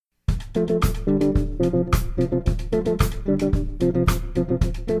Welcome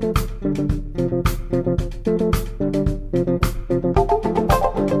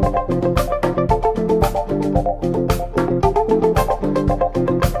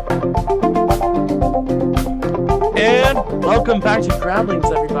back to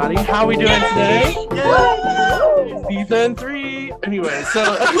GradLings, everybody. How are we doing today? Yay! Season 3. Anyway,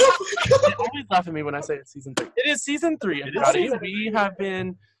 so they always laugh at me when I say it's season 3. It is season 3, everybody. We have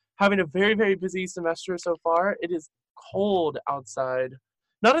been having a very, very busy semester so far. It is cold outside.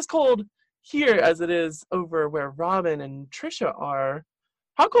 Not as cold here as it is over where Robin and Tricia are.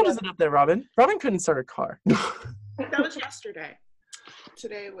 How cold is it up there, Robin? Robin couldn't start a car. That was yesterday.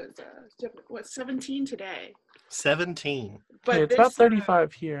 Today was 17 today. 17. But it's about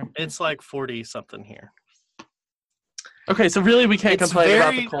 35 here. It's like 40 something here. Okay, so really we can't complain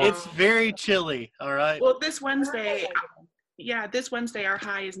about the cold. It's very chilly, all right? Well, this Wednesday our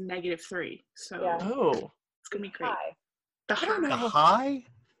high is -3. So it's going to be great. The high?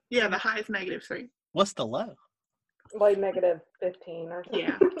 Yeah, the high is -3. What's the low? Like -15 or something.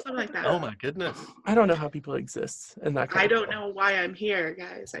 Yeah, something like that. Oh my goodness. I don't know how people exist in that kind I don't know why I'm here,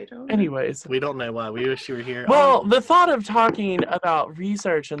 guys. I don't know. Anyways. We don't know why. We wish you were here. Well, the thought of talking about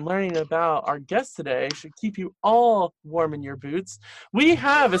research and learning about our guest today should keep you all warm in your boots. We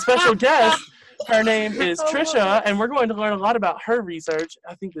have a special guest. Her name is Tricia, and we're going to learn a lot about her research.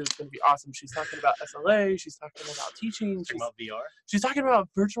 I think this is going to be awesome. She's talking about SLATE. She's talking about teaching. She's talking about VR. She's talking about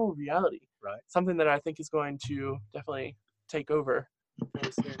virtual reality. Right. Something that I think is going to definitely take over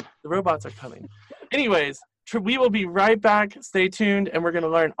very soon. The robots are coming. Anyways, we will be right back. Stay tuned, and we're going to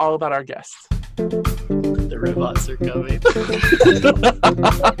learn all about our guests. The robots are coming.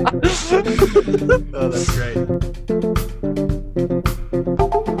 Oh, that's great.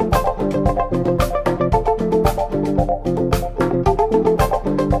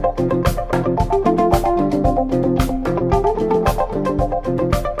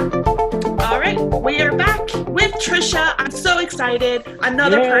 We are back with Tricia. I'm so excited.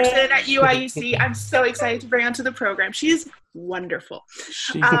 Another person at UIUC. I'm so excited to bring onto the program. She's wonderful.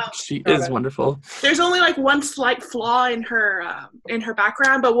 She is wonderful. There's only like one slight flaw in her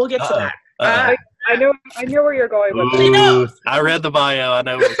background, but we'll get to that. I know where you're going with She knows. I read the bio. I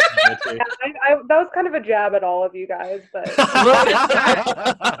know where it's going to. That was kind of a jab at all of you guys, but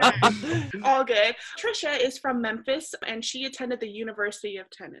all good. Tricia is from Memphis, and she attended the University of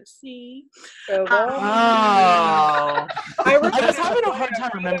Tennessee. Wow. I was having a hard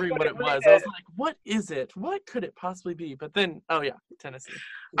time remembering what it was. I was like, what is it? What could it possibly be? But then, Tennessee.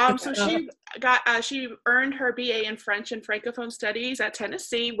 So she earned her BA in French and Francophone Studies at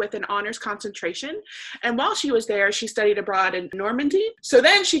Tennessee with an honors concentration. And while she was there, she studied abroad in Normandy. So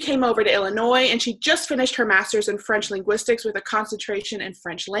then she came over to Illinois, and she just finished her master's in French Linguistics with a concentration in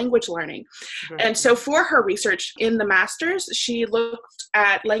French language learning. Mm-hmm. And so for her research in the master's, she looked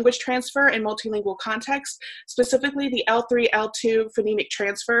at language transfer in multilingual context, specifically the L3, L2 phonemic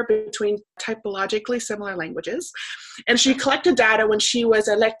transfer between typologically similar languages. And she collected data when she was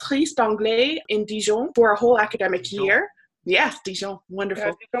a lectrice d'anglais in Dijon for a whole academic year. Yes, Dijon, wonderful.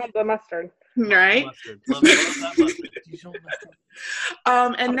 Yeah, Dijon, the mustard. Right? Love that mustard.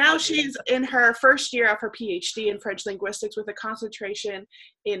 And now she's in her first year of her PhD in French linguistics with a concentration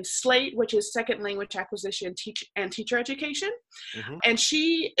in SLATE, which is second language acquisition and teacher education. Mm-hmm. And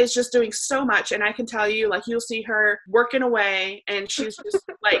she is just doing so much. And I can tell you, like, you'll see her working away, and she's just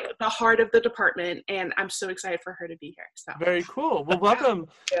like the heart of the department. And I'm so excited for her to be here. So very cool. Well, welcome.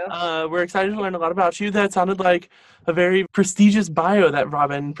 We're excited to learn a lot about you. That sounded like a very prestigious bio that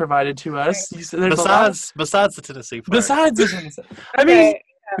Robin provided to us. Besides the Tennessee part. Besides the Tennessee. I mean,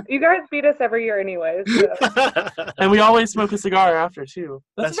 you guys beat us every year anyways. So. And we always smoke a cigar after, too.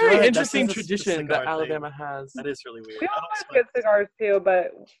 That's a very right. interesting tradition that Alabama has. That is really weird. We always get cigars, too,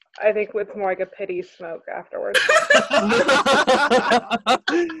 but I think it's more like a pity smoke afterwards.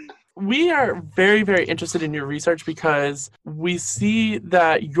 We are very, very interested in your research because we see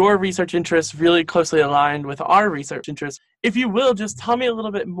that your research interests really closely aligned with our research interests. If you will, just tell me a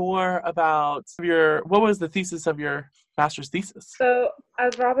little bit more about what was the thesis of your master's thesis? So,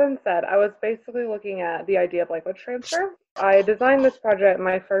 as Robin said, I was basically looking at the idea of language transfer. I designed this project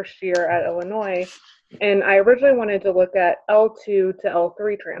my first year at Illinois, and I originally wanted to look at L2 to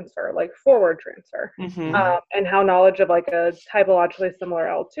L3 transfer, like forward transfer, and how knowledge of like a typologically similar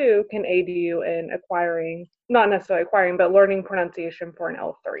L2 can aid you in not necessarily acquiring, but learning pronunciation for an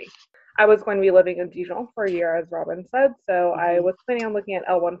L3. I was going to be living in Dijon for a year, as Robin said, so I was planning on looking at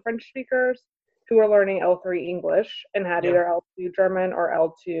L1 French speakers who were learning L3 English and had either L2 German or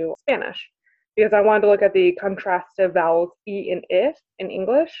L2 Spanish. because I wanted to look at the contrastive vowels E and I in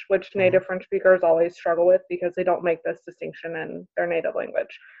English, which native French speakers always struggle with because they don't make this distinction in their native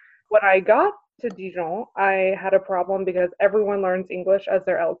language. When I got to Dijon, I had a problem because everyone learns English as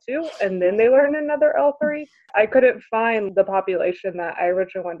their L2 and then they learn another L3. I couldn't find the population that I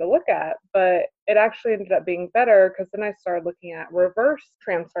originally wanted to look at, but it actually ended up being better because then I started looking at reverse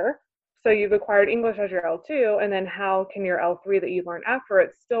transfer. So you've acquired English as your L2, and then how can your L3 that you learn after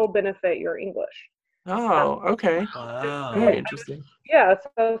it still benefit your English? Oh, okay. Wow. Very interesting. Yeah,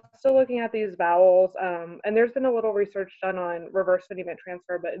 so still looking at these vowels, and there's been a little research done on reverse phonemic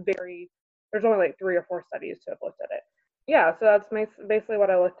transfer, but there's only like 3 or 4 studies to have looked at it. Yeah, so that's basically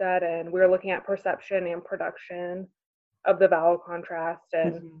what I looked at, and we were looking at perception and production of the vowel contrast,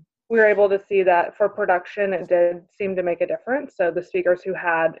 and we were able to see that for production, it did seem to make a difference. So the speakers who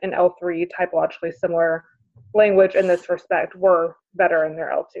had an L3 typologically similar language in this respect were better in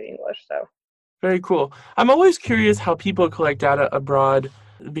their L2 English. So very cool. I'm always curious how people collect data abroad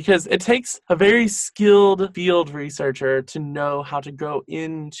because it takes a very skilled field researcher to know how to go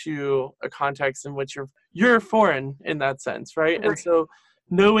into a context in which you're foreign in that sense, right? And so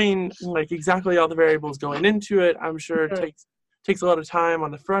knowing like exactly all the variables going into it, I'm sure it takes a lot of time on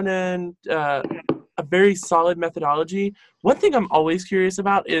the front end, a very solid methodology. One thing I'm always curious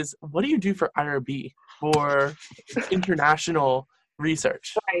about is what do you do for IRB, for international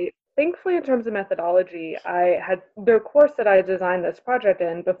research? Right. Thankfully, in terms of methodology, I had the course that I designed this project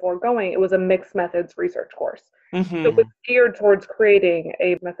in before going, it was a mixed methods research course. So it was geared towards creating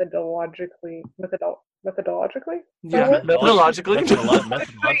a methodologically? Yeah, methodologically.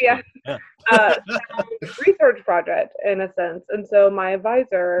 Research project in a sense. And so my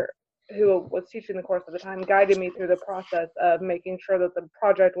advisor, who was teaching the course at the time, guided me through the process of making sure that the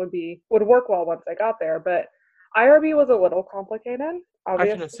project would work well once I got there. But IRB was a little complicated,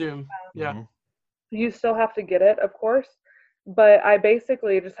 obviously. I can assume, yeah. You still have to get it, of course, but I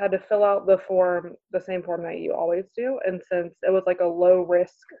basically just had to fill out the same form that you always do. And since it was like a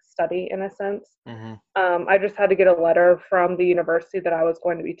low-risk study in a sense, I just had to get a letter from the university that I was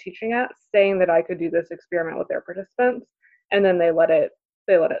going to be teaching at saying that I could do this experiment with their participants, and then they let it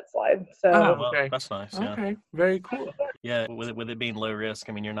slide. So well, that's nice. Yeah. Okay, very cool. Yeah, with it being low risk,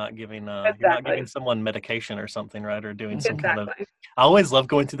 I mean, you're not giving someone medication or something, right? Or doing some kind of. I always love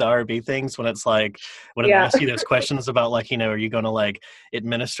going through the RB things when it's like when it asks you those questions about like, you know, are you going to like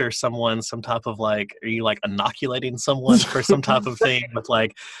administer someone some type of like, are you like inoculating someone for some type of thing with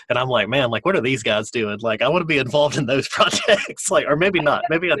like, and I'm like, man, like what are these guys doing? Like I want to be involved in those projects, like, or maybe not,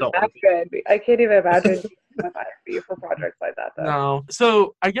 maybe I don't. That's good. I can't even imagine with IRB for projects like that though. No.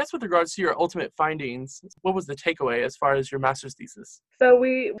 So I guess with regards to your ultimate findings, what was the takeaway as far as your master's thesis? So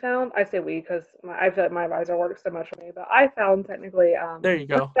we found, I say we because I feel like my advisor works so much with me, but I found technically there you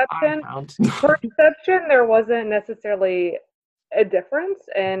go. Perception, there wasn't necessarily a difference,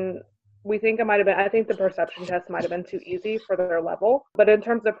 and we think it might have been, I think the perception test might have been too easy for their level, but in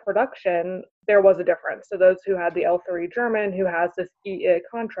terms of production, there was a difference. So those who had the L3 German, who has this E-I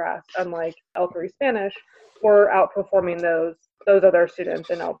contrast, unlike L3 Spanish, were outperforming those other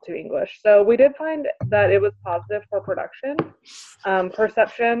students in L2 English. So we did find that it was positive for production.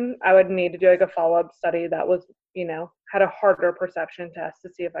 Perception, I would need to do like a follow-up study that was, you know, had a harder perception test to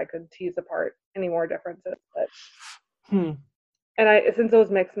see if I could tease apart any more differences. But and since it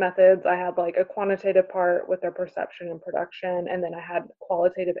was mixed methods, I had like a quantitative part with their perception and production, and then I had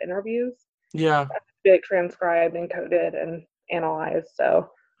qualitative interviews. Yeah. Big transcribed and coded and analyzed.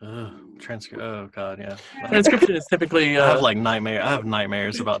 So Oh God, yeah. Transcription is typically. I have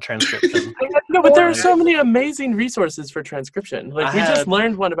nightmares about transcription. No, but there are so many amazing resources for transcription. Like we just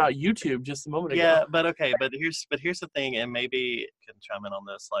learned one about YouTube just a moment ago. Yeah, but here's the thing, and maybe you can chime in on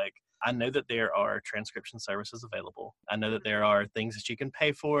this. Like, I know that there are transcription services available. I know that there are things that you can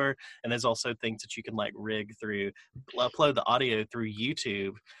pay for, and there's also things that you can like rig through, upload the audio through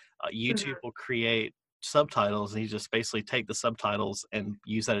YouTube. YouTube will create subtitles, and you just basically take the subtitles and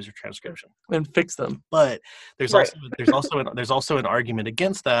use that as your transcription and fix them. But there's also an argument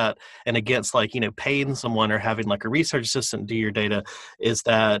against that, and against like, you know, paying someone or having like a research assistant do your data, is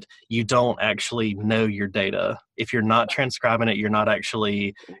that you don't actually know your data. If you're not transcribing it, you're not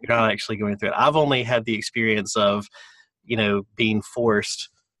actually going through it. I've only had the experience of, you know, being forced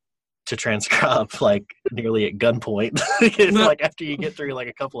to transcribe like nearly at gunpoint. It's like after you get through like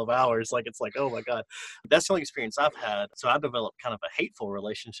a couple of hours, like it's like, oh my God. That's the only experience I've had. So I developed kind of a hateful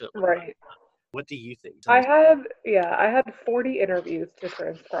relationship with it. What do you think? I had 40 interviews to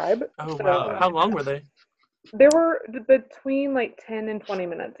transcribe. Oh wow. How long were they? They were between like 10 and 20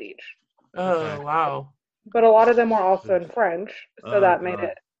 minutes each. Oh wow. But a lot of them were also in French, so that made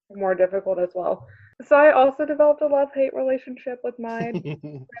it more difficult as well. So I also developed a love-hate relationship with my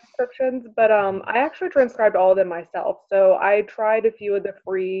transcriptions, but I actually transcribed all of them myself. So I tried a few of the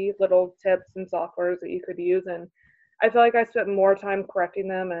free little tips and softwares that you could use, and I feel like I spent more time correcting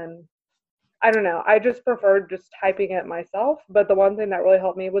them, and I don't know, I just preferred just typing it myself. But the one thing that really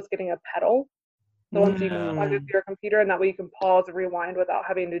helped me was getting a pedal. So once you plug it to your computer, and that way you can pause and rewind without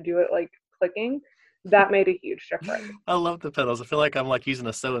having to do it like clicking, that made a huge difference. I love the pedals. I feel like I'm like using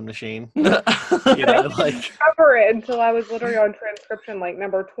a sewing machine. Oh, Like Cover it until I was literally on transcription like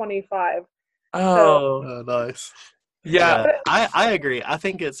number 25. oh, nice. Yeah. I agree. I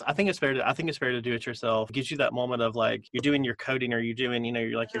think it's fair to do it yourself. It gives you that moment of like you're doing your coding or you're doing,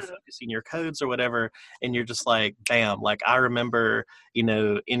 you're like you're focusing your codes or whatever, and you're just like, bam. Like I remember,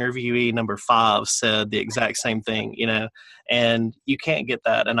 interviewee number 5 said the exact same thing, and you can't get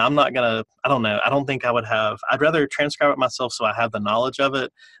that. And I'm not gonna. I don't know. I don't think I would have. I'd rather transcribe it myself so I have the knowledge of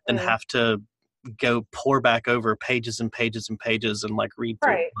it than have to go pour back over pages and pages and pages and like read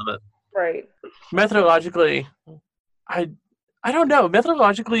through all of it. Right. Methodologically, I don't know.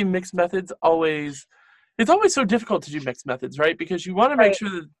 Methodologically, mixed methods it's always so difficult to do mixed methods, right? Because you want to make sure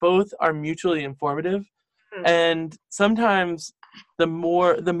that both are mutually informative. And sometimes the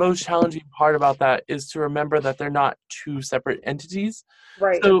most challenging part about that is to remember that they're not two separate entities.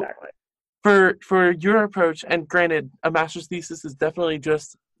 Right, so exactly. For your approach, and granted, a master's thesis is definitely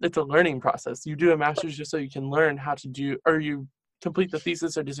it's a learning process. You do a master's just so you can learn how to do, or you complete the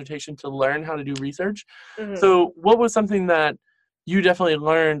thesis or dissertation to learn how to do research. So what was something that you definitely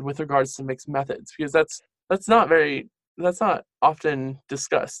learned with regards to mixed methods? Because that's not often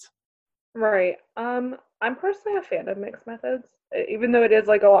discussed. Right. I'm personally a fan of mixed methods, even though it is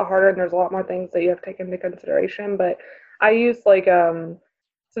like a lot harder and there's a lot more things that you have to take into consideration. But I use like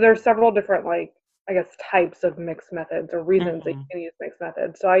so there's several different like I guess types of mixed methods or reasons that you can use mixed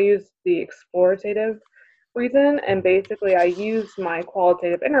methods. So I use the explorative reason, and basically I used my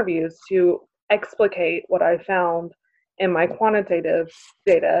qualitative interviews to explicate what I found in my quantitative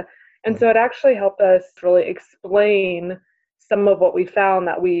data, and so it actually helped us really explain some of what we found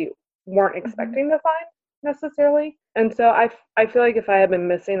that we weren't expecting to find necessarily. And so I feel like if I had been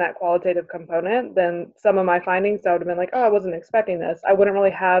missing that qualitative component, then some of my findings I would have been like, oh, I wasn't expecting this. I wouldn't really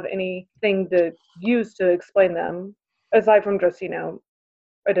have anything to use to explain them aside from just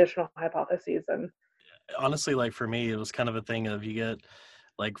additional hypotheses. And honestly, like for me, it was kind of a thing of you get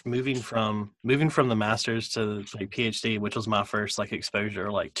like moving from the master's to like PhD, which was my first like exposure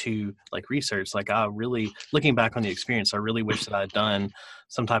like to like research. Like I really, looking back on the experience, I really wish that I'd done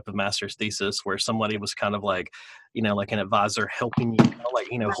some type of master's thesis where somebody was kind of like, like an advisor helping you,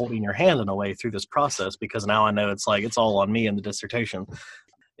 holding your hand in a way through this process, because now I know it's all on me in the dissertation.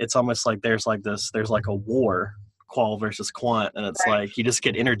 It's almost like there's like a war, qual versus quant, and it's like you just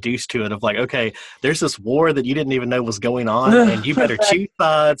get introduced to it of like, okay, there's this war that you didn't even know was going on, and you better choose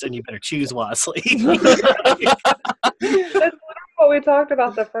sides and you better choose wisely. That's literally what we talked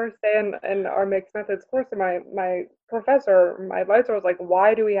about the first day in our mixed methods course, and my professor, my advisor was like,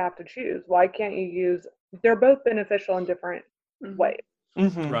 why do we have to choose? Why can't you use, they're both beneficial in different ways.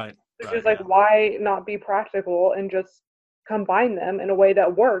 Right. Which is like, why not be practical and just combine them in a way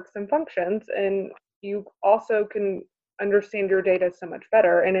that works and functions, and you also can understand your data so much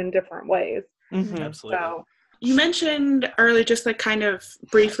better and in different ways. Absolutely. So, you mentioned earlier, just like kind of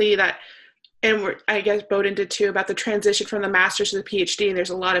briefly that, and I guess Bowden did too, about the transition from the master's to the PhD, and there's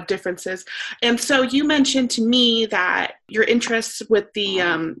a lot of differences. And so you mentioned to me that your interest with the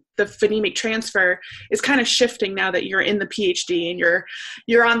phonemic transfer is kind of shifting now that you're in the PhD and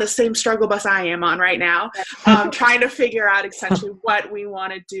you're on the same struggle bus I am on right now, trying to figure out essentially what we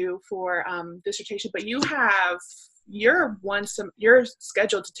want to do for dissertation. But you're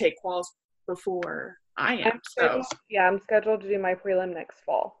scheduled to take quals before I am. I'm scheduled to do my prelim next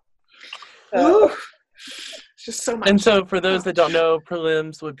fall. So it's just so much. And so for those that don't know,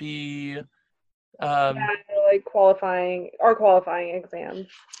 prelims would be like qualifying exams.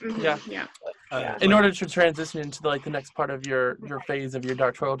 In order to transition into like the next part of your phase of your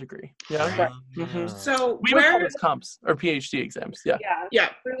doctoral degree. So we would call this comps or PhD exams.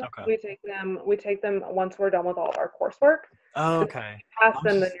 We take them once we're done with all of our coursework. Okay. Pass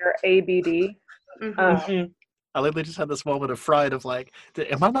them, then your ABD. I literally just had this moment of fright of like,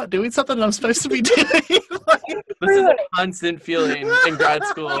 am I not doing something that I'm supposed to be doing? This is a constant feeling in grad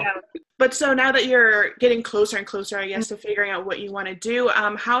school. But so now that you're getting closer and closer, I guess, to figuring out what you want to do,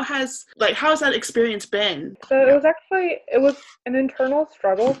 how has that experience been? So it was an internal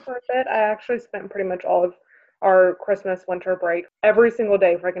struggle for a bit. I actually spent pretty much all of our Christmas winter break, every single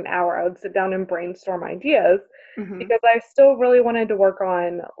day for like an hour, I would sit down and brainstorm ideas because I still really wanted to work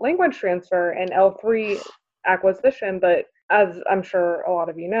on language transfer and L3 acquisition. But as I'm sure a lot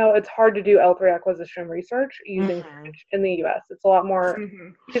of you know, it's hard to do L3 acquisition research using French in the US. It's a lot more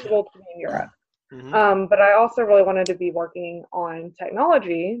feasible to be in Europe. But I also really wanted to be working on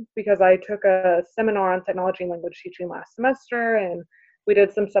technology because I took a seminar on technology and language teaching last semester, and we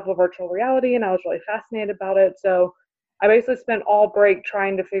did some stuff with virtual reality, and I was really fascinated about it. So I basically spent all break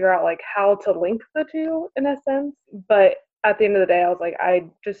trying to figure out like how to link the two in a sense. But at the end of the day, I was like, I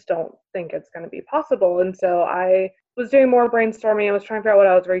just don't think it's going to be possible. And so I was doing more brainstorming. I was trying to figure out what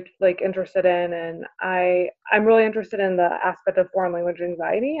I was very interested in, and I'm really interested in the aspect of foreign language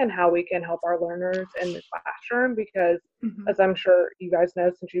anxiety and how we can help our learners in the classroom because, as I'm sure you guys know,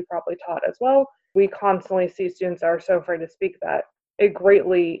 since you probably taught as well, we constantly see students that are so afraid to speak that it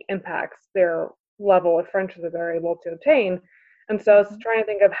greatly impacts their level of French that they're able to obtain. And so I was trying to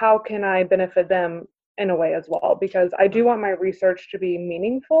think of how can I benefit them in a way as well, because I do want my research to be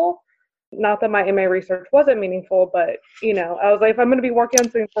meaningful. Not that my MA research wasn't meaningful, but, I was like, if I'm going to be working on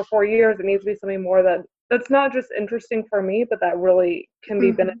something for 4 years, it needs to be something more that's not just interesting for me, but that really can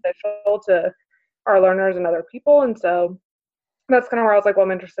be beneficial to our learners and other people. And so that's kind of where I was like, well,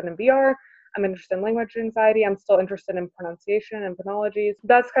 I'm interested in VR. I'm interested in language anxiety. I'm still interested in pronunciation and phonologies.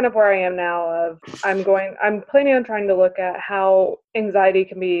 That's kind of where I am now. I'm planning on trying to look at how anxiety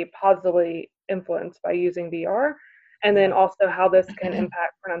can be positively influenced by using VR, and then also how this can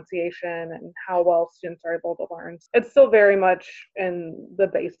impact pronunciation and how well students are able to learn. It's still very much in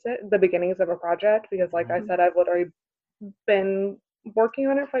the beginnings of a project because, like I said, I've literally been working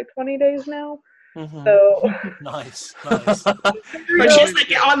on it for like 20 days now. So nice. But just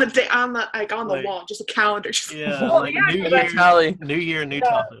like on the wall, just a calendar. New year, new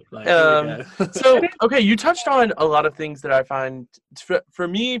topic. So okay, you touched on a lot of things that I find for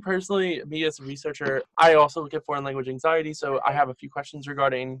me personally, me as a researcher, I also look at foreign language anxiety. So I have a few questions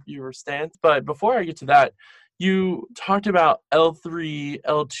regarding your stance. But before I get to that, you talked about L3,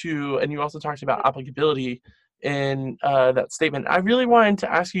 L2, and you also talked about applicability in that statement. I really wanted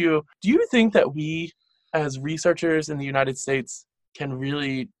to ask you, do you think that we as researchers in the United States can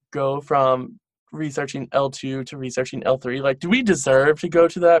really go from researching L2 to researching L3? Like, do we deserve to go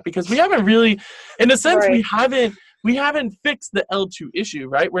to that? Because we haven't really, in a sense, we haven't fixed the L2 issue,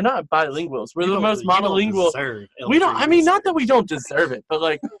 right? We're not bilinguals. We're the most monolingual. We don't, I mean, not that we don't deserve it, but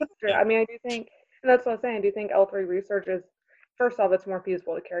like. I mean, I do think, and that's what I'm saying, I do think L3 research is, first off, it's more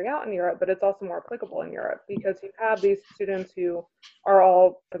feasible to carry out in Europe, but it's also more applicable in Europe because you have these students who are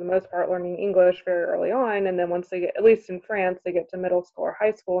all, for the most part, learning English very early on. And then once they get, at least in France, they get to middle school or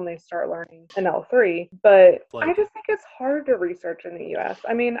high school and they start learning in L3. But I just think it's hard to research in the US.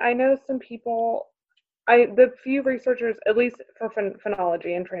 I mean, I know some people, the few researchers, at least for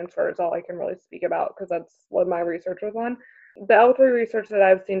phonology and transfer is all I can really speak about because that's what my research was on. The L3 research that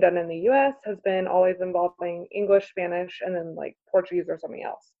I've seen done in the US has been always involving English, Spanish, and then like Portuguese or something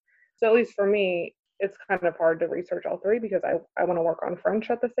else. So at least for me, it's kind of hard to research L3 because I want to work on French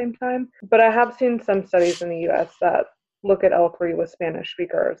at the same time. But I have seen some studies in the US that look at L3 with Spanish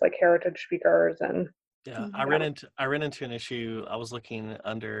speakers, like heritage speakers and I ran into an issue. I was looking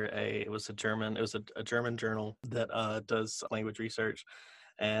under a German journal that does language research.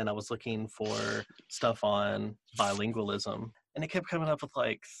 And I was looking for stuff on bilingualism, and it kept coming up with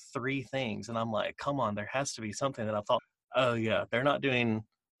like 3 things. And I'm like, come on, there has to be something. that I thought, oh yeah, they're not doing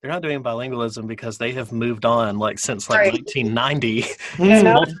bilingualism because they have moved on like since like 1990.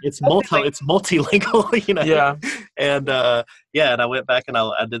 It's multilingual, Yeah. And and I went back and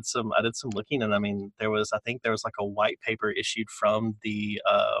I did some looking, and I mean there was like a white paper issued from the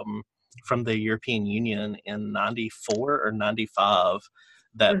European Union in 94 or 95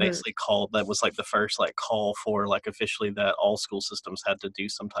 that basically that was like the first like call for like officially that all school systems had to do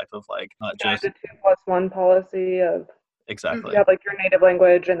some type of like not just the 2+1 policy of exactly. You have like your native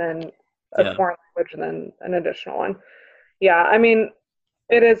language and then a foreign language and then an additional one. Yeah, I mean,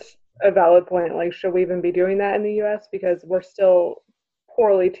 it is a valid point. Like, should we even be doing that in the US? Because we're still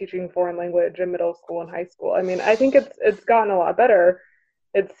poorly teaching foreign language in middle school and high school. I mean, I think it's gotten a lot better.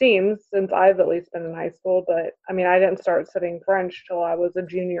 It seems, since I've at least been in high school, but I mean, I didn't start studying French till I was a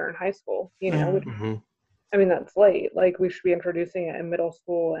junior in high school, which, I mean, that's late. Like, we should be introducing it in middle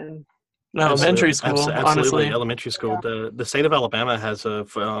school and elementary school, absolutely. Honestly. Elementary school. Yeah. The state of Alabama has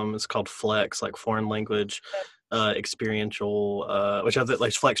it's called Flex, like foreign language experiential, which has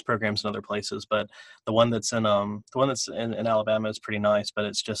like Flex programs in other places, but the one that's in Alabama is pretty nice, but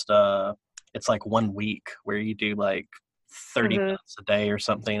it's just it's like 1 week where you do like 30 minutes a day or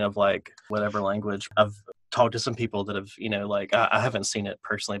something of like whatever language. talked to some people that have, like I haven't seen it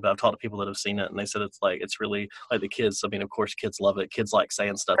personally, but I've talked to people that have seen it, and they said it's really like the kids. I mean, of course, kids love it. Kids like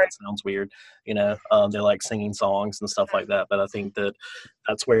saying stuff that sounds weird, they like singing songs and stuff like that. But I think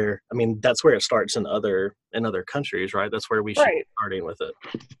that's where it starts in other countries, right? That's where we should be starting with it.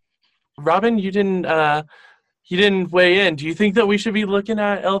 Robin, you didn't weigh in. Do you think that we should be looking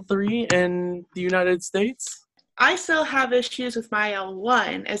at L3 in the United States? I still have issues with my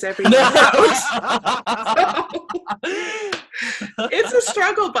L1, as everyone knows. It's a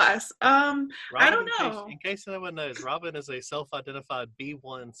struggle bus. Robin, I don't know. In case no one knows, Robin is a self-identified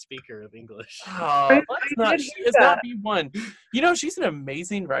B1 speaker of English. Oh, it's not B1. She's an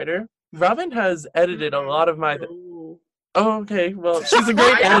amazing writer. Robin has edited a lot of my... Oh, okay. Well, she's a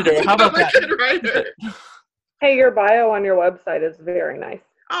great editor. How about that? Good writer. Hey, your bio on your website is very nice.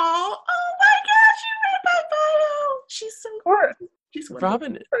 Oh my gosh, you read my bio. She's so cool. She's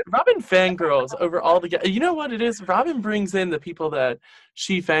Robin fangirls over all the guys. You know what it is? Robin brings in the people that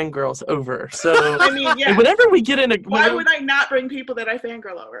she fangirls over. So I mean, yeah. Whenever we get in why would I not bring people that I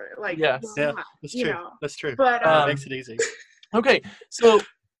fangirl over? Like, yes, yeah, that's true. That's true. But it makes it easy. Okay, so.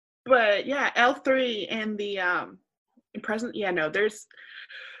 But yeah, L3 and the present. Yeah, no, there's.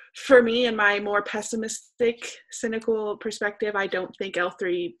 For me, in my more pessimistic, cynical perspective, I don't think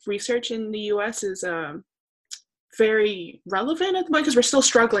L3 research in the U.S. is very relevant at the moment because we're still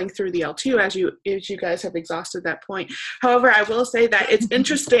struggling through the L2 as you guys have exhausted that point. However, I will say that it's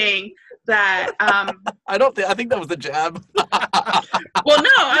interesting that I think that was the jab. Well,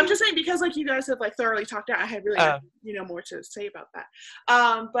 no, I'm just saying because like you guys have like thoroughly talked out, I had really more to say about that.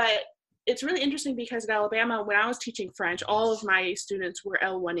 But it's really interesting because at Alabama, when I was teaching French, all of my students were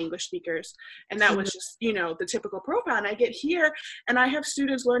L1 English speakers. And that was just, the typical profile. And I get here and I have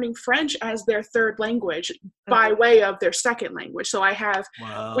students learning French as their third language by way of their second language. So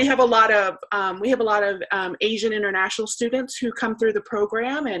we have a lot of Asian international students who come through the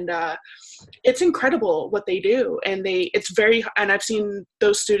program, and it's incredible what they do. And and I've seen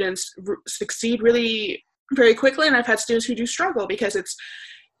those students succeed really very quickly. And I've had students who do struggle because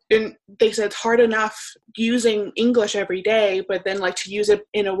and they said it's hard enough using English every day, but then like to use it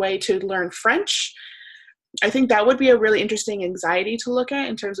in a way to learn French. I think that would be a really interesting anxiety to look at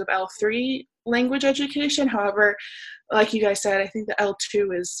in terms of L3 language education. However, like you guys said, I think the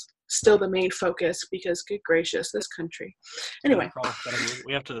L2 is still the main focus because good gracious, this country. Anyway.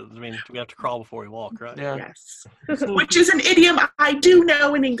 We have to crawl before we walk, right? Yeah. Yes. Which is an idiom I do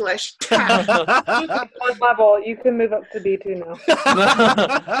know in English. One level, you can move up to B2 now.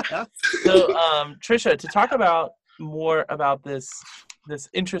 So, Tricia, to talk about more about this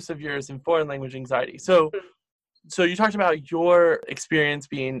interest of yours in foreign language anxiety. So you talked about your experience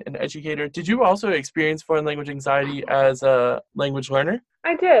being an educator. Did you also experience foreign language anxiety as a language learner?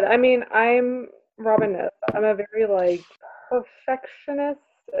 I did. I mean, Robin knows, I'm a very perfectionist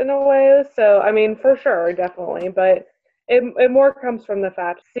in a way. So, I mean, for sure, definitely. But it more comes from the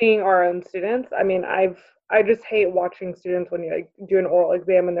fact seeing our own students. I mean, I just hate watching students when you do an oral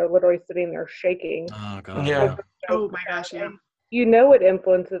exam and they're literally sitting there shaking. Oh, God. Yeah. Oh, my gosh, yeah. It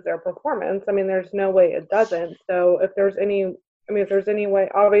influences their performance. I mean, there's no way it doesn't. So if there's any way,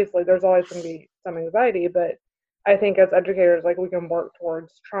 obviously there's always going to be some anxiety, but I think as educators, we can work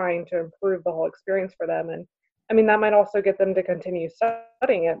towards trying to improve the whole experience for them. And I mean, that might also get them to continue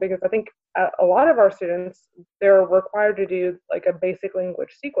studying it because I think a lot of our students, they're required to do a basic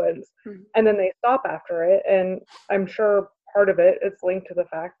language sequence and then they stop after it. And I'm sure part of it is linked to the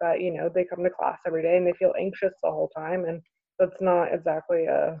fact that, they come to class every day and they feel anxious the whole time. And that's not exactly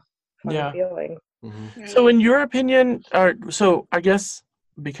a fun feeling. Mm-hmm. So in your opinion, so I guess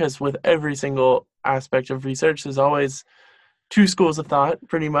because with every single aspect of research, there's always two schools of thought,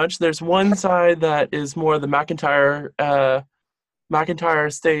 pretty much. There's one side that is more the McIntyre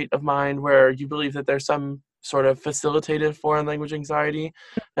state of mind where you believe that there's some sort of facilitative foreign language anxiety.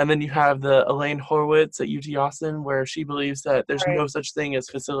 And then you have the Elaine Horowitz at UT Austin where she believes that there's no such thing as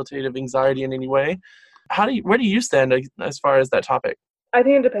facilitative anxiety in any way. Where do you stand as far as that topic? I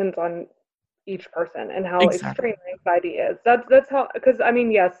think it depends on each person and how extreme anxiety is. That's how, because I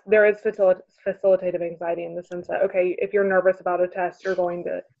mean, yes, there is facilitative anxiety in the sense that, okay, if you're nervous about a test, you're going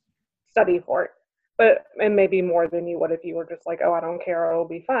to study for it. But it may be more than you would if you were just like, oh, I don't care, it'll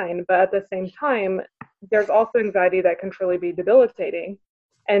be fine. But at the same time, there's also anxiety that can truly be debilitating.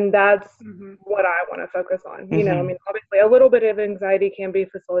 And that's what I want to focus on. I mean, obviously a little bit of anxiety can be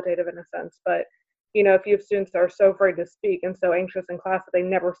facilitative in a sense, but if you have students that are so afraid to speak and so anxious in class that they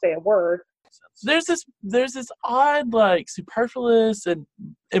never say a word, there's this odd, like, superfluous and,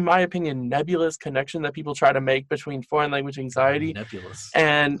 in my opinion, nebulous connection that people try to make between foreign language anxiety Nebulous.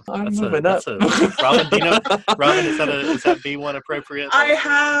 and I'm moving up. Robin, do you know? Robin, is that B1 appropriate? I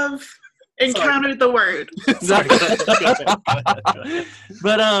have encountered the word. Sorry, go ahead.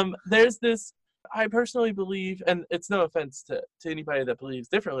 But there's this. I personally believe, and it's no offense to anybody that believes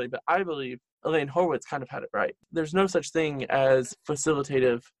differently, but I believe Elaine Horowitz kind of had it right. There's no such thing as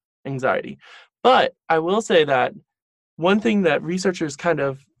facilitative anxiety. But I will say that one thing that researchers kind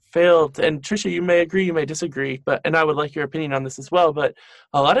of failed, and Tricia, you may agree, you may disagree, and I would like your opinion on this as well, but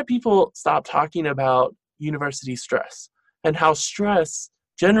a lot of people stop talking about university stress and how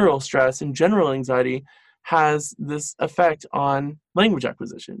general stress and general anxiety has this effect on language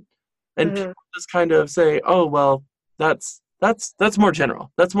acquisition. And people just kind of say, oh, well, that's more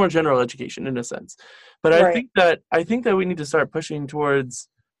general. That's more general education in a sense. But right. I think that we need to start pushing towards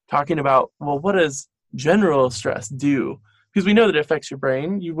talking about, well, what does general stress do? Because we know that it affects your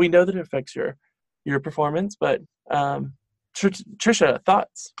brain. We know that it affects your performance. But Tricia,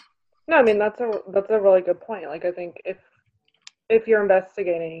 thoughts? No, I mean that's a really good point. Like, I think if you're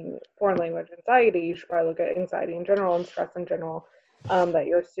investigating foreign language anxiety, you should probably look at anxiety in general and stress in general that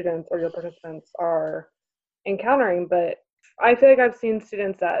your students or your participants are encountering. But I feel like I've seen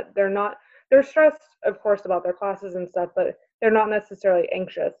students that they're stressed, of course, about their classes and stuff, but they're not necessarily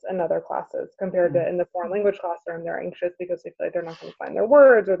anxious in other classes compared to in the foreign language classroom. They're anxious because they feel like they're not going to find their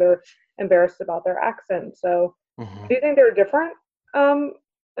words or they're embarrassed about their accent. So I do think they're different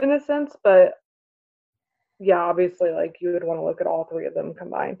in a sense, but yeah, obviously, like, you would want to look at all three of them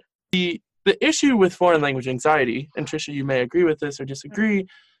combined. The issue with foreign language anxiety, and Tricia, you may agree with this or disagree,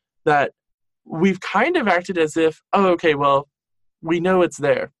 that we've kind of acted as if, oh, okay, well, we know it's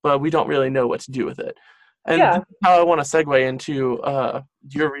there, but we don't really know what to do with it. And that's how I want to segue into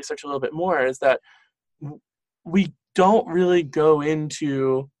your research a little bit more, is that we don't really go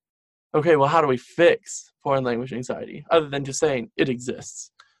into, okay, well, how do we fix foreign language anxiety, other than just saying it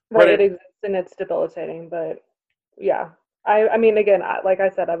exists. Right, it exists and it's debilitating, but yeah. I mean, again, like I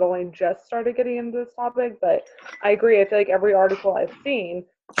said, I've only just started getting into this topic, but I agree. I feel like every article I've seen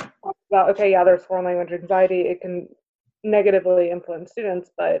about, okay, yeah, there's foreign language anxiety. It can negatively influence students,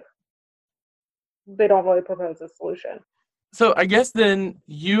 but they don't really propose a solution. So I guess then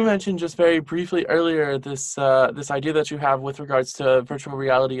you mentioned just very briefly earlier this idea that you have with regards to virtual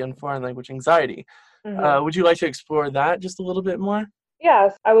reality and foreign language anxiety. Would you like to explore that just a little bit more?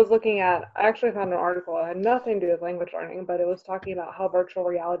 Yes, I actually found an article. It had nothing to do with language learning, but it was talking about how virtual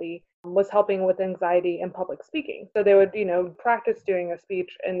reality was helping with anxiety in public speaking. So they would, practice doing a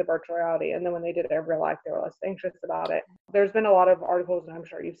speech in the virtual reality, and then when they did it in real life, they were less anxious about it. There's been a lot of articles, and I'm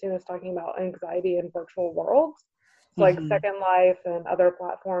sure you've seen this, talking about anxiety in virtual worlds, like Second Life and other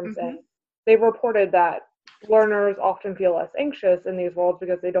platforms, and they reported that learners often feel less anxious in these worlds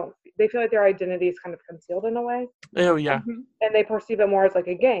because they feel like their identity is kind of concealed in a way. Oh yeah. And they perceive it more as like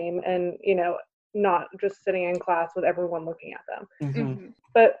a game, and not just sitting in class with everyone looking at them.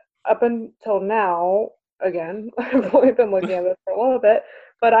 But up until now, again, I've only been looking at this for a little bit,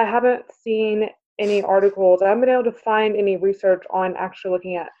 but I haven't seen any articles. I haven't been able to find any research on actually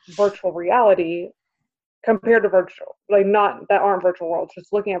looking at virtual reality compared to virtual, like, not that aren't virtual worlds,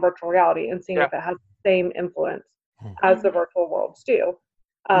 just looking at virtual reality and seeing if it has the same influence as the virtual worlds do.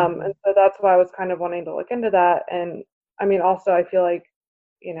 And so that's why I was kind of wanting to look into that. And I mean, also, I feel like,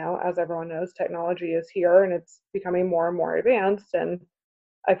 as everyone knows, technology is here and it's becoming more and more advanced. And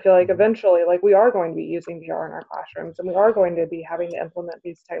I feel like eventually, like, we are going to be using VR in our classrooms, and we are going to be having to implement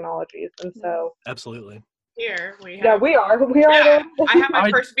these technologies. And so, absolutely. Here we have. Yeah, we are. I have my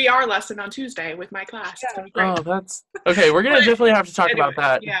first VR lesson on Tuesday with my class. It's gonna be great. Oh, that's okay. We're gonna definitely have to talk about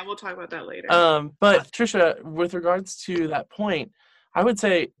that. Yeah, we'll talk about that later. But Tricia, with regards to that point, I would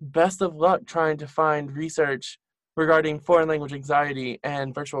say best of luck trying to find research regarding foreign language anxiety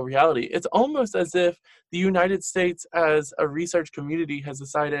and virtual reality. It's almost as if the United States as a research community has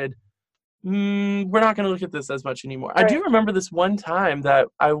decided, we're not going to look at this as much anymore. Right. I do remember this one time that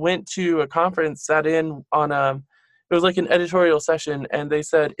I went to a conference, sat in on it was like an editorial session, and they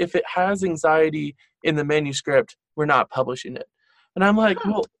said, if it has anxiety in the manuscript, we're not publishing it. And I'm like,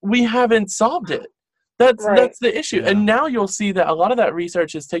 well, we haven't solved it. That's the issue. Yeah. And now you'll see that a lot of that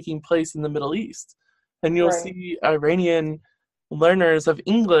research is taking place in the Middle East. And you'll see Iranian learners of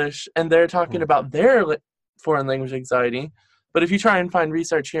English, and they're talking about their foreign language anxiety. But if you try and find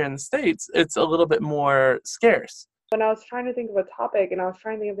research here in the States, it's a little bit more scarce. When I was trying to think of a topic and I was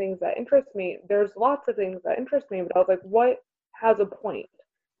trying to think of things that interest me, there's lots of things that interest me, but I was like, what has a point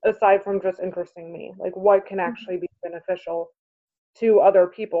aside from just interesting me? Like, what can actually be beneficial to other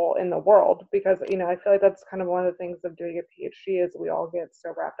people in the world, because I feel like that's kind of one of the things of doing a PhD is we all get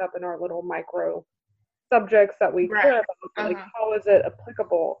so wrapped up in our little micro subjects that we care about. But, like, how is it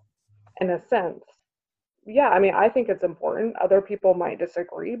applicable in a sense? Yeah, I think it's important. Other people might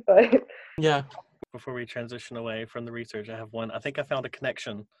disagree, but yeah. Before we transition away from the research, I have one. I think I found a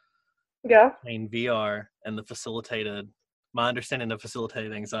connection between VR and my understanding of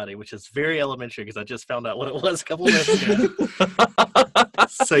facilitated anxiety, which is very elementary because I just found out what it was a couple of minutes ago.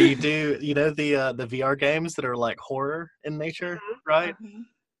 So you do, the VR games that are like horror in nature, right?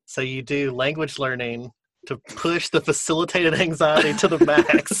 So you do language learning to push the facilitated anxiety to the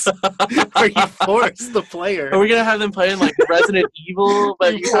max, where you force the player. Are we gonna have them playing like Resident Evil,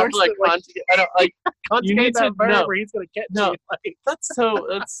 but you have to you need to know where he's gonna catch you. Like, that's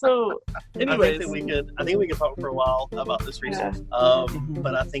so. Anyways, I think we could talk for a while about this research.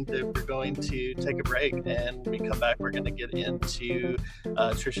 But I think that we're going to take a break, and when we come back, we're going to get into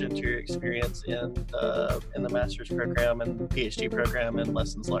Tricia, into your experience in the master's program and PhD program and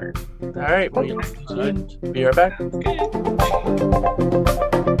lessons learned. All right, be right back.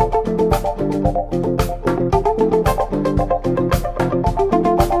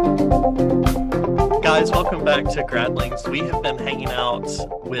 Guys, welcome back to GradLings. We have been hanging out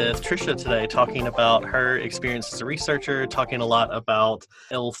with Tricia today, talking about her experience as a researcher, talking a lot about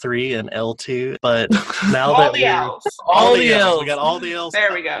L3 and L2. But now all the L's. We got all the L's.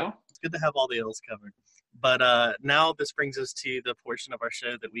 There we go. It's good to have all the L's covered. But now this brings us to the portion of our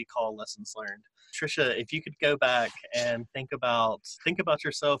show that we call Lessons Learned. Tricia, if you could go back and think about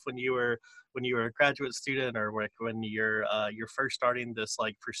yourself when you were a graduate student, or when you're first starting this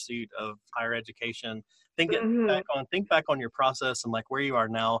like pursuit of higher education, think back on your process and like where you are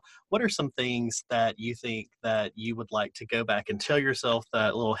now. What are some things that you think that you would like to go back and tell yourself,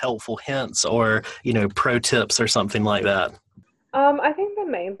 that little helpful hints or pro tips or something like that? I think the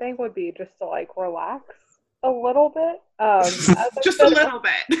main thing would be just to like relax a litlittle bit. Just a little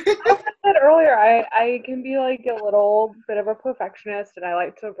bit. As I said earlier, I can be like a little bit of a perfectionist, and I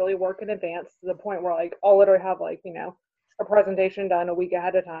like to really work in advance to the point where like I'll literally have like a presentation done a week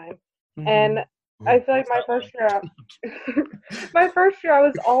ahead of time. And I feel like my first year I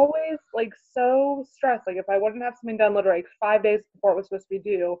was always like so stressed. Like if I wouldn't have something done literally like 5 days before it was supposed to be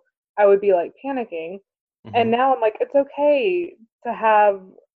due, I would be like panicking. And now I'm like, it's okay to have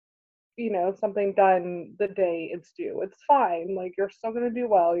something done the day it's due. It's fine. Like, you're still going to do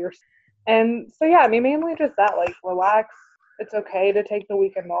well. And so, yeah, mainly just that, like, relax. It's okay to take the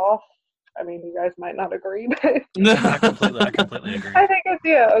weekend off. You guys might not agree, but I completely agree. I think it's,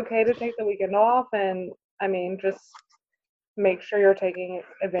 okay to take the weekend off. And, just make sure you're taking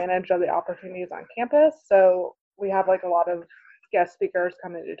advantage of the opportunities on campus. So we have, like, a lot of guest speakers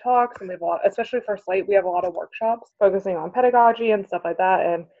come in to do talks, and we have a lot, especially for SLATE, we have a lot of workshops focusing on pedagogy and stuff like that.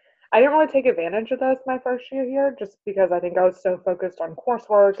 And I didn't really take advantage of those my first year here, just because I think I was so focused on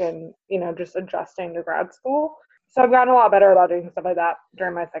coursework and, just adjusting to grad school. So I've gotten a lot better about doing stuff like that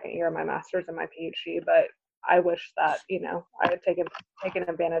during my second year of my master's and my PhD, but I wish that, I had taken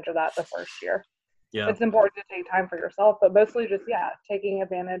advantage of that the first year. Yeah. It's important to take time for yourself, but mostly just, taking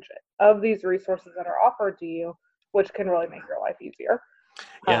advantage of these resources that are offered to you, which can really make your life easier.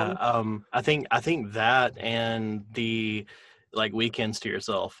 I think that, and the like weekends to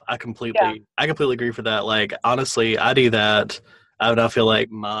yourself, I completely agree for that. Like, honestly, I do that. I feel like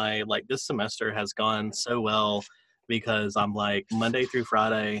this semester has gone so well because I'm like Monday through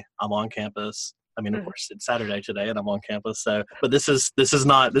Friday I'm on campus. Of course it's Saturday today and I'm on campus. So, but this is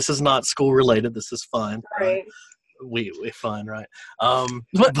not school related. This is fun. Right. We fun, right? But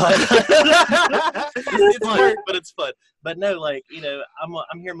it's fun. But it's fun. But no, like,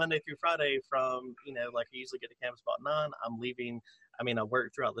 I'm here Monday through Friday from, like I usually get to campus about 9. I'm leaving. I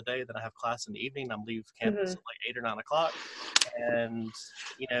work throughout the day, then I have class in the evening. I'm leave campus at like 8 or 9 o'clock, and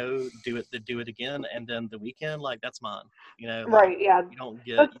do it again, and then the weekend, like, that's mine. Right? Yeah. You don't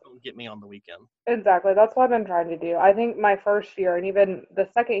get me on the weekend. Exactly. That's what I've been trying to do. I think my first year and even the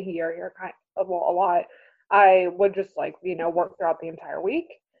second year here, a lot. I would just work throughout the entire week.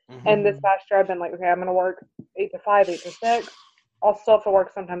 And this past year I've been like, okay, I'm going to work 8 to 5, 8 to 6. I'll still have to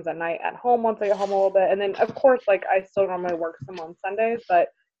work sometimes at night at home once I get home a little bit. And then of course, like, I still normally work some on Sundays, but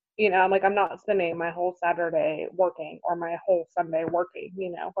I'm like, I'm not spending my whole Saturday working or my whole Sunday working,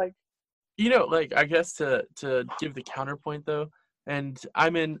 I guess to give the counterpoint though, and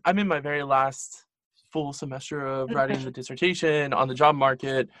I'm in my very last full semester of writing the dissertation on the job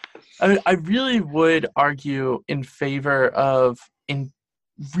market. I really would argue in favor of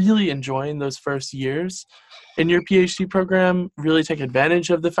really enjoying those first years in your PhD program. Really take advantage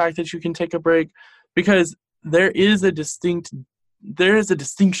of the fact that you can take a break, because there is a distinct there is a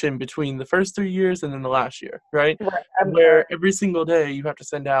distinction between the first 3 years and then the last year, right? Right. Where every single day you have to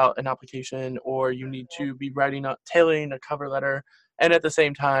send out an application, or you need to be tailoring a cover letter, and at the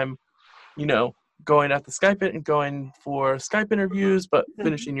same time, going for Skype interviews, but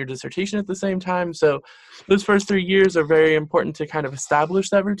finishing your dissertation at the same time. So those first 3 years are very important to kind of establish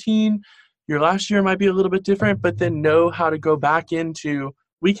that routine. Your last year might be a little bit different, but then know how to go back into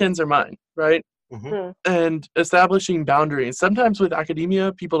weekends are mine, right? Mm-hmm. And establishing boundaries. Sometimes with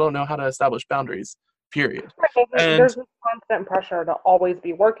academia, people don't know how to establish boundaries, period. And there's this constant pressure to always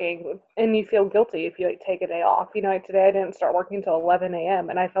be working, and you feel guilty if you take a day off. Today I didn't start working until 11 a.m.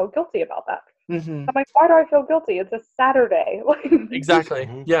 and I felt guilty about that. Mm-hmm. I'm like, why do I feel guilty? It's a Saturday. Exactly.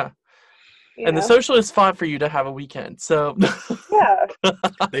 Mm-hmm. Yeah. And the socialists fought for you to have a weekend, so yeah,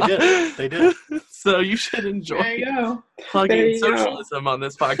 they did. So you should enjoy there you go. plugging socialism on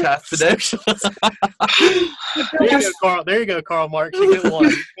this podcast today. There you go, Karl Marx. You get one.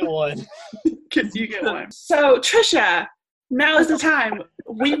 You get one. So Tricia, now is the time.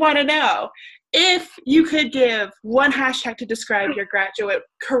 We want to know if you could give one hashtag to describe your graduate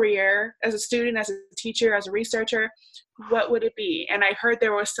career as a student, as a teacher, as a researcher. What would it be? And I heard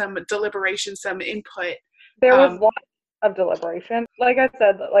there was some deliberation, some input. There was lots of deliberation. Like I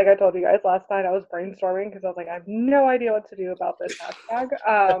said, like I told you guys last night, I was brainstorming because I was like, I have no idea what to do about this hashtag.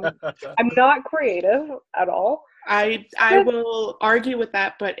 I'm not creative at all. I will argue with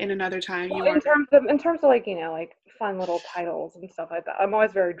that, but in another time. In terms of like fun little titles and stuff like that, I'm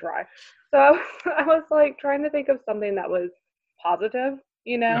always very dry. So I was like trying to think of something that was positive,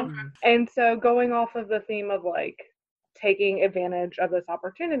 And so going off of the theme of like taking advantage of this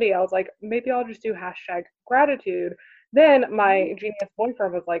opportunity, I was like, maybe I'll just do hashtag GRADitude. Then my genius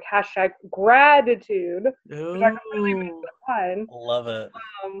boyfriend was like, hashtag GRADitude, which I really made fun. Love it.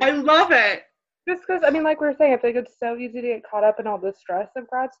 I love it. Just because, like we were saying, I think it's so easy to get caught up in all the stress of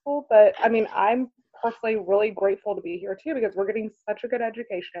grad school. But I'm personally really grateful to be here too, because we're getting such a good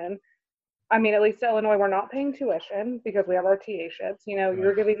education. At least at Illinois, we're not paying tuition because we have our TA-ships.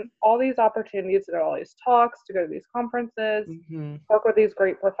 You're giving all these opportunities to go to all these talks, to go to these conferences, work with these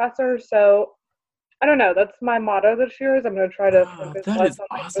great professors. So, I don't know. That's my motto this year is I'm going to try to focus that is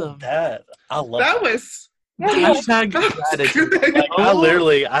awesome. I love that. Was... Hashtag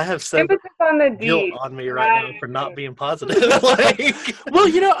GRADitude. I have so much guilt on me right now for not being positive.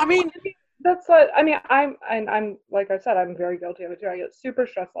 That's what I'm like I said, I'm very guilty of it too. I get super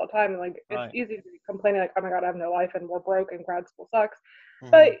stressed all the time, and it's easy to be complaining like, oh my god, I have no life and we're broke and grad school sucks.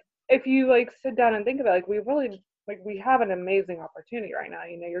 But if you sit down and think about it, we really we have an amazing opportunity right now.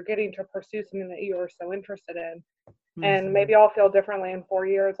 You're getting to pursue something that you are so interested in. And maybe I'll feel differently in 4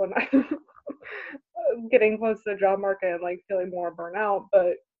 years when I'm getting close to the job market and feeling more burnout.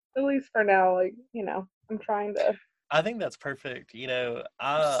 But at least for now, I'm trying to. I think that's perfect. So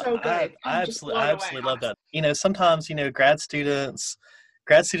good. I absolutely love that. Sometimes, grad students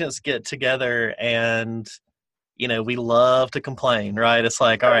get together and, we love to complain, right? It's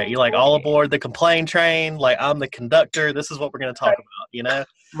like, all right, you're all aboard the complain train. I'm the conductor. This is what we're going to talk about,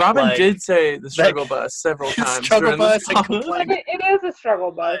 Robin did say the struggle bus several times. Struggle bus and it is a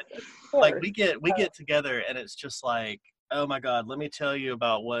struggle bus. We get together and it's just like, oh my God, let me tell you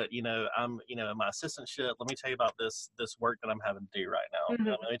about what, I'm, in my assistantship. Let me tell you about this work that I'm having to do right now.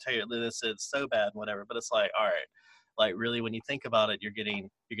 Let me tell you this, it's so bad, whatever. But it's like, all right, really, when you think about it, you're getting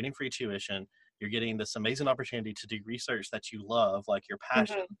free tuition. You're getting this amazing opportunity to do research that you love, your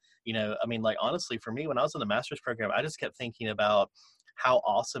passion. Honestly, for me, when I was in the master's program, I just kept thinking about how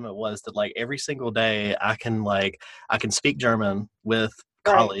awesome it was that every single day I can speak German with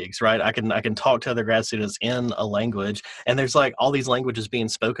colleagues, right? I can talk to other grad students in a language, and there's all these languages being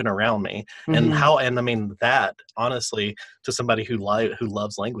spoken around me. And that honestly, to somebody who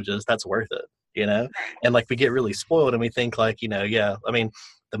loves languages, that's worth it, And we get really spoiled and we think the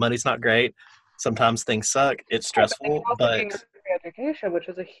money's not great. Sometimes things suck. It's stressful, but education, which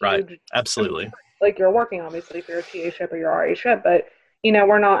is a huge, right? Absolutely. You're working obviously for your TA-ship or your RA-ship, but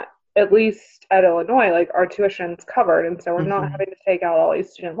we're not, at least at Illinois, our tuition's covered, and so we're not having to take out all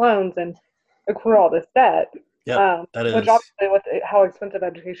these student loans and accrue all this debt. Yeah, that is. Which obviously, with how expensive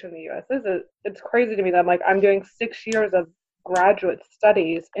education in the U.S. is, it's crazy to me that I'm doing 6 years of graduate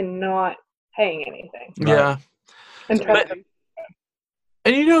studies and not paying anything. Yeah. And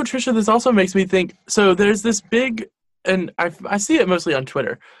Tricia, this also makes me think, so there's this big, and I see it mostly on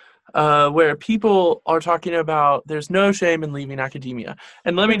Twitter, where people are talking about there's no shame in leaving academia.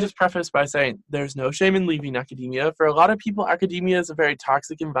 And let me just preface by saying there's no shame in leaving academia. For a lot of people, academia is a very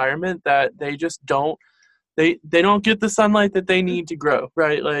toxic environment that they just don't they don't get the sunlight that they need to grow,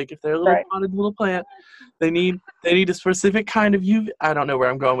 right? Like if they're a little potted little plant, they need a specific kind of UV. I don't know where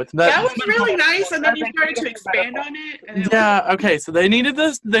I'm going with that. That was really nice, and then you started to expand on it. And yeah. Okay. So they needed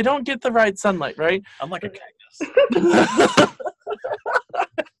this. They don't get the right sunlight, right? I'm like a cactus.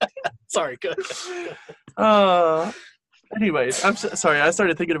 Sorry. Good. Anyways, I'm sorry. I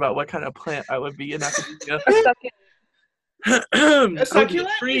started thinking about what kind of plant I would be in academia. A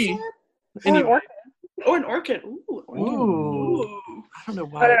succulent? Anyway. Or an orchid. Ooh. I don't know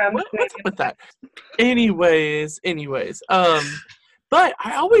why. What's up with that? Anyways. But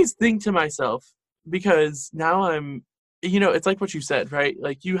I always think to myself, because now I'm, it's like what you said, right?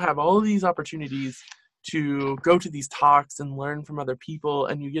 Like you have all these opportunities to go to these talks and learn from other people,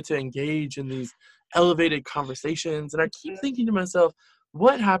 and you get to engage in these elevated conversations. And I keep thinking to myself,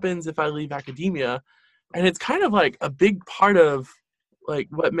 what happens if I leave academia? And it's kind of like a big part of like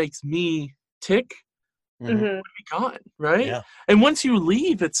what makes me tick would be gone, right? Yeah. And once you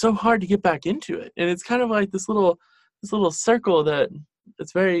leave, it's so hard to get back into it. And it's kind of like this little circle that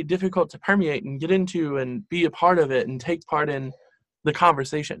it's very difficult to permeate and get into and be a part of it and take part in the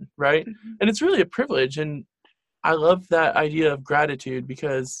conversation, right? And it's really a privilege. And I love that idea of GRADitude,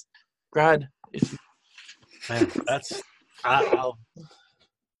 because grad is... Man, that's...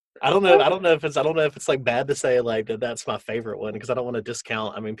 I don't know if it's like bad to say like that's my favorite one, because I don't want to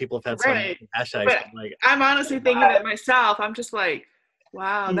discount. I mean, people have had some hashtags. But like, I'm honestly thinking it myself. I'm just like,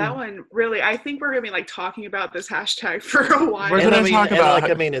 wow, that one really. I think we're gonna be like talking about this hashtag for a while. We're gonna talk about. Like,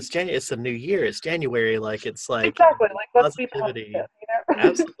 I mean, it's a new year. It's January. Like it's like exactly like let's be positivity. positive,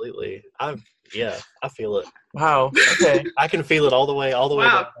 Absolutely. I feel it. Wow. Okay. I can feel it all the way down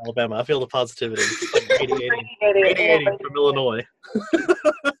to Alabama. I feel the positivity. It's like radiating from Illinois.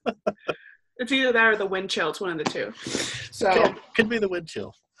 It's either that or the wind chill. It's one of the two. So could be the wind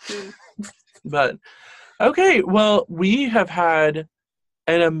chill. But okay, well, we have had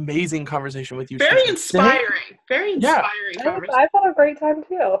an amazing conversation with you. Very inspiring. Very inspiring conversation. I've had a great time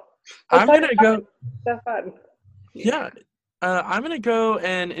too. I'm gonna go. So fun. Yeah. I'm going to go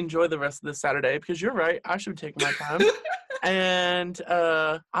and enjoy the rest of this Saturday, because you're right. I should take my time. And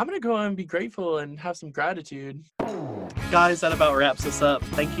I'm going to go and be grateful and have some gratitude. Guys, that about wraps us up.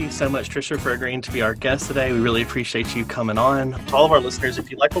 Thank you so much, Tricia, for agreeing to be our guest today. We really appreciate you coming on. To all of our listeners, if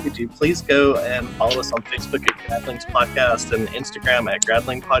you like what we do, please go and follow us on Facebook at GradLings Podcast, and Instagram at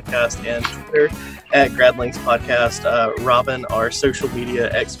GradLings Podcast, and Twitter at GradLings Podcast. Robin, our social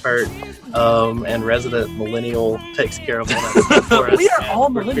media expert and resident millennial, takes care of all that stuff for us. We are all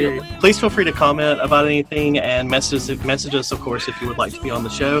millennials. Please feel free to comment about anything and message us, of course, if you would like to be on the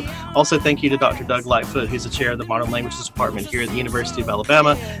show. Also, thank you to Dr. Doug Lightfoot, who's the chair of the Modern Languages Department here at the University of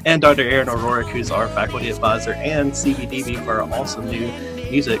Alabama, and Dr. Aaron O'Rourke, who's our faculty advisor, and CBDB for our awesome new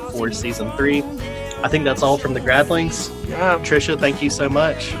music for season 3. I think that's all from the GradLings. Yeah. Tricia, thank you so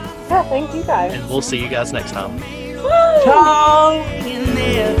much. Yeah, thank you guys. And we'll see you guys next time. Ciao.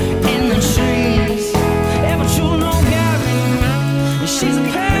 In the street.